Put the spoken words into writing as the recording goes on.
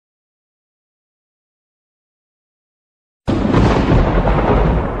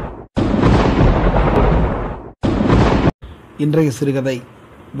இன்றைய சிறுகதை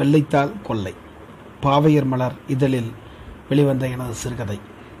வெள்ளைத்தாள் கொள்ளை. பாவையர் மலர் இதழில் வெளிவந்த எனது சிறுகதை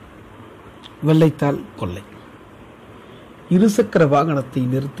வெள்ளைத்தாள் கொள்ளை. இருசக்கர வாகனத்தை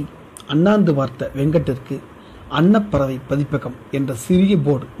நிறுத்தி அண்ணாந்து பார்த்த வெங்கட்டிற்கு அன்னப்பறவை பதிப்பகம் என்ற சிறிய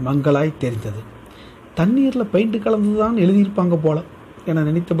போர்டு மங்களாய் தெரிந்தது. தண்ணீரில் பெயிண்ட் கலந்துதான் எழுதியிருப்பாங்க போல என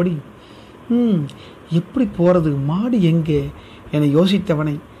நினைத்தபடி எப்படி போகிறது, மாடி எங்கே என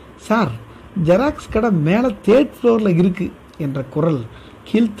யோசித்தவனை, சார் ஜெராக்ஸ் கடை மேலே 3rd ஃப்ளோரில் இருக்குது என்ற குரல்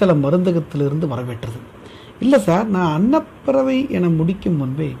கீழ்த்தள மருந்தகத்திலிருந்து வரவேற்றது. இல்லை சார், நான் அன்னப்பறவை என முடிக்கும்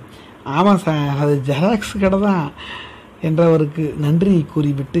முன்பே, ஆமாம் சார் அது ஜெராக்ஸ் கடை தான் என்றவருக்கு நன்றியை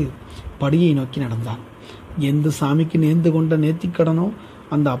கூறிவிட்டு படியை நோக்கி நடந்தான். எந்த சாமிக்கு நேர்ந்து கொண்ட நேர்த்திக்கடனோ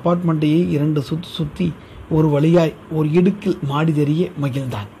அந்த அப்பார்ட்மெண்ட்டையே 2 சுற்றி ஒரு வழியாய் ஒரு இடுக்கில் மாடி தெரிய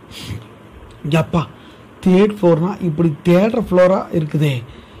மகிழ்ந்தான். அப்பா 3rd ஃப்ளோர்னா இப்படி 3rd ஃப்ளோராக இருக்குதே,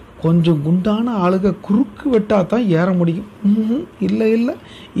 கொஞ்சம் குண்டான ஆளுக குறுக்கு வெட்டால் தான் ஏற முடியும், இல்லை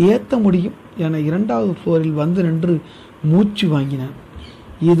ஏற்ற முடியும் என 2வது ஃப்ளோரில் வந்து நின்று மூச்சு வாங்கினான்.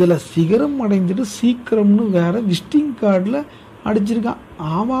 இதில் சிகரம் அடைந்துட்டு சீக்கிரம்னு வேற விசிட்டிங் கார்டில் அடிச்சிருக்கான்.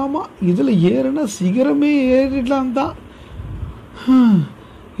 ஆமாம், இதில் ஏறுனா சிகரமே ஏறிடலாம் தான்.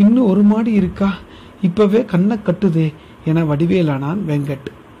 இன்னும் ஒரு மாடி இருக்கா, இப்போவே கண்ணை கட்டுதே என வடிவேலானான் வெங்கட்.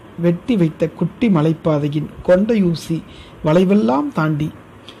 வெட்டி வைத்த குட்டி மலைப்பாதையின் கொண்டையூசி வளைவெல்லாம் தாண்டி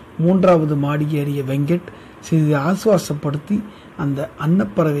 3வது மாடி ஏறிய வெங்கட் சிறிது ஆசுவாசப்படுத்தி அந்த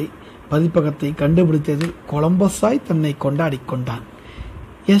அன்னப்பறவை பதிப்பகத்தை கண்டுபிடித்ததில் கொலம்பஸாய் தன்னை கொண்டாடி கொண்டான்.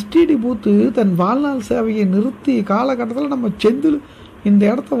 எஸ்டிடி பூத்து தன் வாழ்நாள் சேவையை நிறுத்திய காலகட்டத்தில் நம்ம செந்தில் இந்த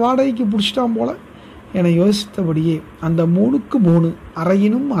இடத்த வாடகைக்கு பிடிச்சிட்டான் போல என யோசித்தபடியே அந்த 3க்கு 3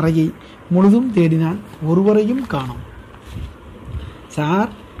 அறையினும் அறையை முழுதும் தேடினான். ஒருவரையும் காணோம். சார்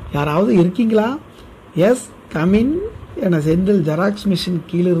யாராவது இருக்கீங்களா? எஸ் கமின் என செந்தில் ஜெராக்ஸ் மிஷின்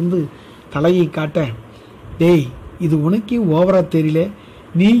கீழிருந்து தலையை காட்ட, டேய் இது உனக்கு ஓவரா தெரியல,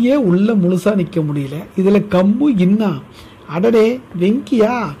 நீயே உள்ள முழுசா நிற்க முடியல, இதில் கம்பு இன்னா, அடடே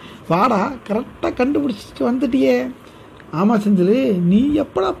வெங்கியா வாடா, கரெக்டாக கண்டுபிடிச்சிட்டு வந்துட்டியே. ஆமாம் செந்தில், நீ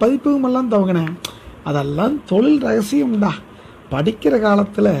எப்படா பதிப்பகமெல்லாம் துவங்கின? அதெல்லாம் தொழில் ரகசியம்டா. படிக்கிற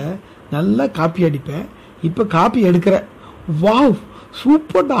காலத்தில் நல்லா காப்பி அடிப்பேன், இப்போ காப்பி எடுக்கிற. வாவ்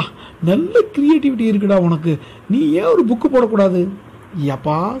சூப்பர்டா, நல்ல கிரியேட்டிவிட்டி இருக்குடா உனக்கு, நீ ஏன் ஒரு புக்கு போடக்கூடாது?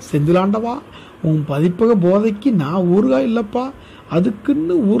 ஏப்பா செந்திலாண்டவா, உன் பதிப்பக போதைக்கு நான் ஊருகா இல்லைப்பா,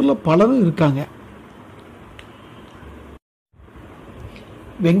 அதுக்குன்னு ஊரில் பலரும் இருக்காங்க.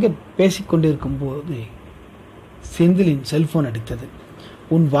 வெங்கட் பேசிக்கொண்டிருக்கும் போது செந்திலின் செல்போன் அடித்தது.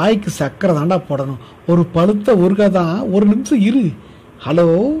 உன் வாய்க்கு சக்கரை தாண்டா போடணும், ஒரு பழுத்த ஊருகா தான், ஒரு நிமிஷம் இரு. Hello,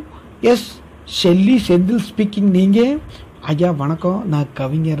 S Shelley Senthil speaking. நீங்கள்? ஐயா வணக்கம், நான்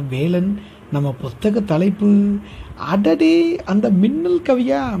கவிஞர் வேலன். நம்ம புத்தக தலைப்பு, அடடே அந்த மின்னல்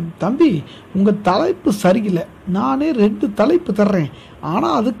கவியா? தம்பி உங்கள் தலைப்பு சரியில்லை, நானே 2 தலைப்பு தர்றேன்,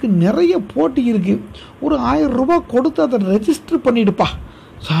 ஆனால் அதுக்கு நிறைய போட்டி இருக்குது. ஒரு 1000 ரூபாய் கொடுத்து அதை ரெஜிஸ்டர் பண்ணிடுப்பா.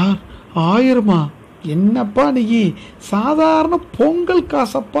 சார் 1000மா? என்னப்பா நீ சாதாரண பொங்கல்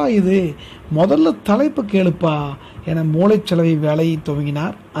காசப்பா இது, முதல்ல தலைப்பு கேளுப்பா என மூளைச்சலவை வேலையை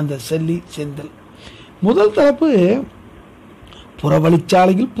துவங்கினார் அந்த ஷெல்லி செந்தில். முதல் தலைப்பு,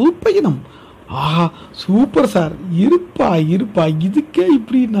 புறவழிச்சாலையில் புதுப்பயணம். ஆஹா சூப்பர் சார், இருப்பா இதுக்கே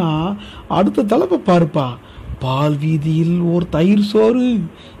இப்படின்னா அடுத்த தலைப்பை பாருப்பா, பால் வீதியில் ஓர் தயிர் சோறு.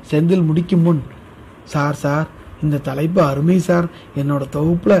 செந்தில் முடிக்கும் முன், சார் இந்த தலைப்பு அருமை சார், என்னோட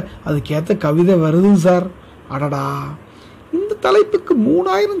தொகுப்பில் அதுக்கேற்ற கவிதை வருது சார். அடடா, இந்த தலைப்புக்கு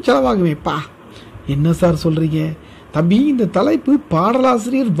 3000 செலவாகுமேப்பா. என்ன சார் சொல்கிறீங்க? தம்பி இந்த தலைப்பு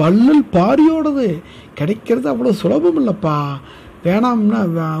பாடலாசிரியர் வள்ளல் பாரியோடது, கிடைக்கிறது அவ்வளோ சுலபம் இல்லைப்பா. வேணாம்னா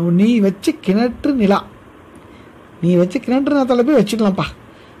நீ வச்ச கிணற்று நிலா, நீ வச்ச கிணற்று நான் தலைப்பே வச்சுக்கலாம்ப்பா.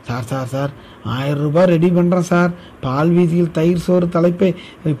 சார் 1000 ரூபாய் ரெடி பண்ணுறேன் சார், பால் வீதியில் தயிர் சோறு தலைப்பை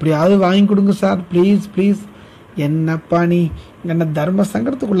இப்படியாவது வாங்கி கொடுங்க சார், ப்ளீஸ். என்னப்பா நீ என்ன தர்ம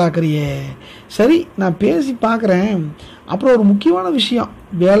சங்கடத்துக்குள்ளாக்குறியே. சரி நான் பேசி பார்க்குறேன். அப்புறம் ஒரு முக்கியமான விஷயம்,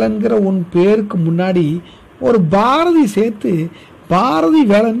 வேலன்கிற உன் பேருக்கு முன்னாடி ஒரு பாரதி சேர்த்து பாரதி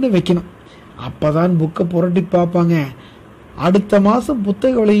வேலன்னு வைக்கணும், அப்போ தான் புக்கை புரட்டி பார்ப்பாங்க. அடுத்த மாதம்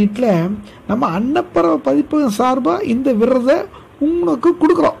புத்தக வெளியீட்டில் நம்ம அன்னப்பறவை பதிப்பகம் சார்பாக இந்த விருதை உங்களுக்கு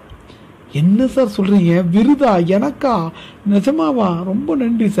கொடுக்குறோம். என்ன சார் சொல்கிறீங்க, விருதா? எனக்கா? நிஜமாவா? ரொம்ப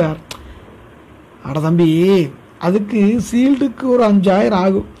நன்றி சார். அட தம்பி, அதுக்கு சீல்டுக்கு ஒரு 5000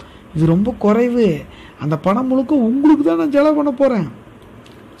 ஆகும், இது ரொம்ப குறைவு. அந்த பணம் முழுக்க உங்களுக்கு தான் நான் செலவு பண்ண போகிறேன்.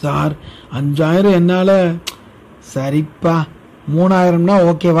 சார் 5000 என்னால். சரிப்பா 3000னா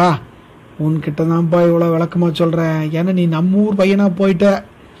ஓகேவா? உன்கிட்ட தான்ப்பா இவ்வளோ விளக்கமாக சொல்கிறேன், ஏன்னா நீ நம்ம ஊர் பையனாக போயிட்ட.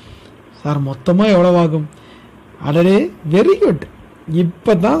 சார் மொத்தமாக எவ்வளோ ஆகும்? அடடே வெரி குட்,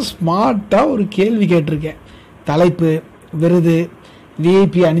 இப்போ தான் ஸ்மார்ட்டாக ஒரு கேள்வி கேட்டிருக்கேன். தலைப்பு விருது,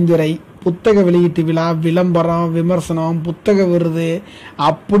 விஐபி அணிந்துரை, புத்தக வெளியீட்டு விழா, விளம்பரம், விமர்சனம், புத்தக விருது,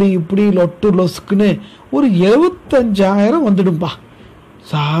 அப்படி இப்படி லொட்டு லொசுக்குன்னு ஒரு 75,000 வந்துடும்பா.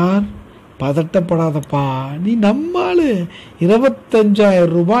 சார் பதட்டப்படாதப்பா, நீ நம்மால் 25,000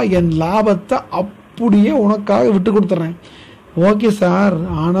 ரூபாய் என் லாபத்தை அப்படியே உனக்காக விட்டு கொடுத்துட்றேன். ஓகே சார்,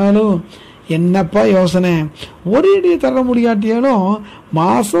 ஆனாலும் என்னப்பா யோசனை, ஒரே அடியை தர முடியாட்டியாலும்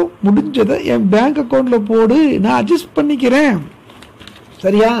மாதம் முடிஞ்சதை என் பேங்க் அக்கௌண்ட்டில் போடு, நான் அட்ஜஸ்ட் பண்ணிக்கிறேன்.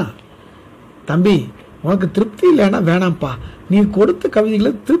 சரியா? தம்பி, உனக்கு திருப்தி இல்லைன்னா வேணாம்ப்பா, நீ கொடுத்த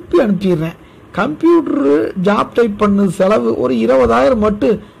கவிதைகளை திருப்பி அனுப்பிடுறேன். கம்ப்யூட்டரு ஜாப் டைப் பண்ண செலவு ஒரு 20,000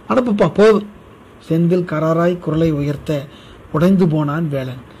 மட்டும் அனுப்புப்பா, போதும். செந்தில் கராராய் குரலை உயர்த்த உடைந்து போனான்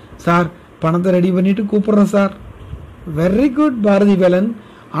வேலன். சார், பணத்தை ரெடி பண்ணிட்டு கூப்பிட்றேன் sir. Very good Bharathi Velan,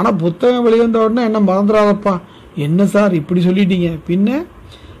 ஆனால் புத்தகம் வெளிவந்த உடனே என்ன மறந்துடாதப்பா. என்ன சார் இப்படி சொல்லிட்டீங்க? பின்ன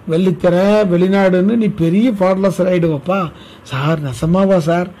வெள்ளித்திர வெளிநாடுன்னு நீ பெரிய ஃபார்லஸர் ஆகிடுவப்பா. Sir நெசமாவா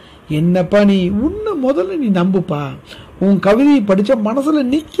sir? என்னப்பா நீ, உன்னை முதல்ல நீ நம்புப்பா. உன் கவிதையை படித்தா மனசில்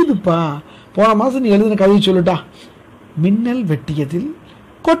நிற்கிதுப்பா. போன மாதம் நீ எழுதின கவிதை சொல்லுட்டா. மின்னல் வெட்டியதில்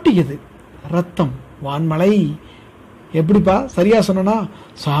கொட்டியது ரத்தம் வான்மலை. எப்படிப்பா, சரியா சொன்னா?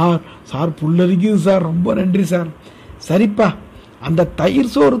 சார் சார் புல்லரிக்குது சார், ரொம்ப நன்றி சார். சரிப்பா, அந்த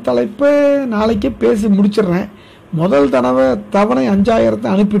தயிர் சோறு தலைப்பை நாளைக்கே பேசி முடிச்சிடுறேன். முதல் தவணை 5,000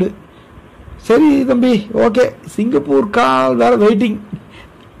 அனுப்பிடு. சரி தம்பி, ஓகே. சிங்கப்பூர் கால் வேற வெயிட்டிங்,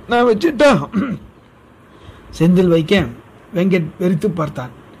 நான் வச்சுட்டா. செந்தில் வைக்க வெங்கட் வெறித்து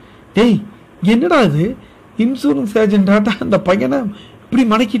பார்த்தான். டேய், என்னடா இது, இன்சூரன்ஸ் ஏஜென்டாட்டா அந்த பையனை இப்படி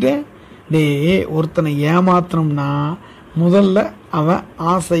மடக்கிட்டேன். டே, ஒருத்தனை ஏமாத்தணும்னா முதல்ல அவன்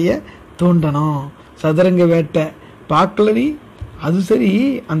ஆசையை தூண்டணும். சதுரங்க வேட்டை பார்க்கல நீ? அது சரி,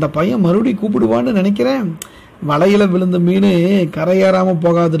 அந்த பையன் மறுபடியும் கூப்பிடுவான்னு நினைக்கிறேன். வலையில விழுந்த மீன் கரையேறாம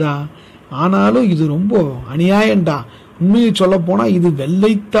போகாதுடா. ஆனாலும் இது ரொம்ப அநியாயம்டா. உண்மையை சொல்ல போனா இது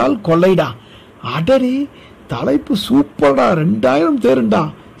வெள்ளைத்தால் கொள்ளைடா. அடரி, தலைப்பு சூப்பர்டா, 2,000 தேருண்டா.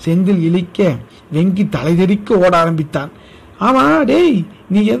 செந்தில் இழிக்க வெங்கி தலை தெறிக்க ஓட ஆரம்பித்தான். ஆமா டேய்,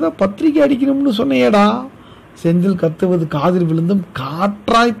 நீ ஏதோ பத்திரிக்கை அடிக்கணும்னு சொன்னையேடா. செந்தில் கத்துவது காதில் விழுந்தும்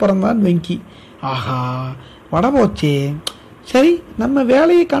காற்றாய் பறந்தான் வெங்கி. ஆஹா, வடபோச்சே. சரி, நம்ம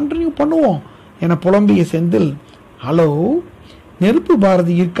வேலையை கண்டினியூ பண்ணுவோம் என புலம்பிய செந்தில், ஹலோ, நெருப்பு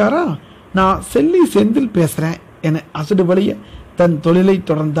பாரதி இருக்காரா? நான் செந்தில் பேசுறேன் என அசடு வழிய தன் தொழிலை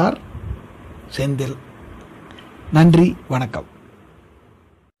தொடர்ந்தார் செந்தில். நன்றி, வணக்கம்.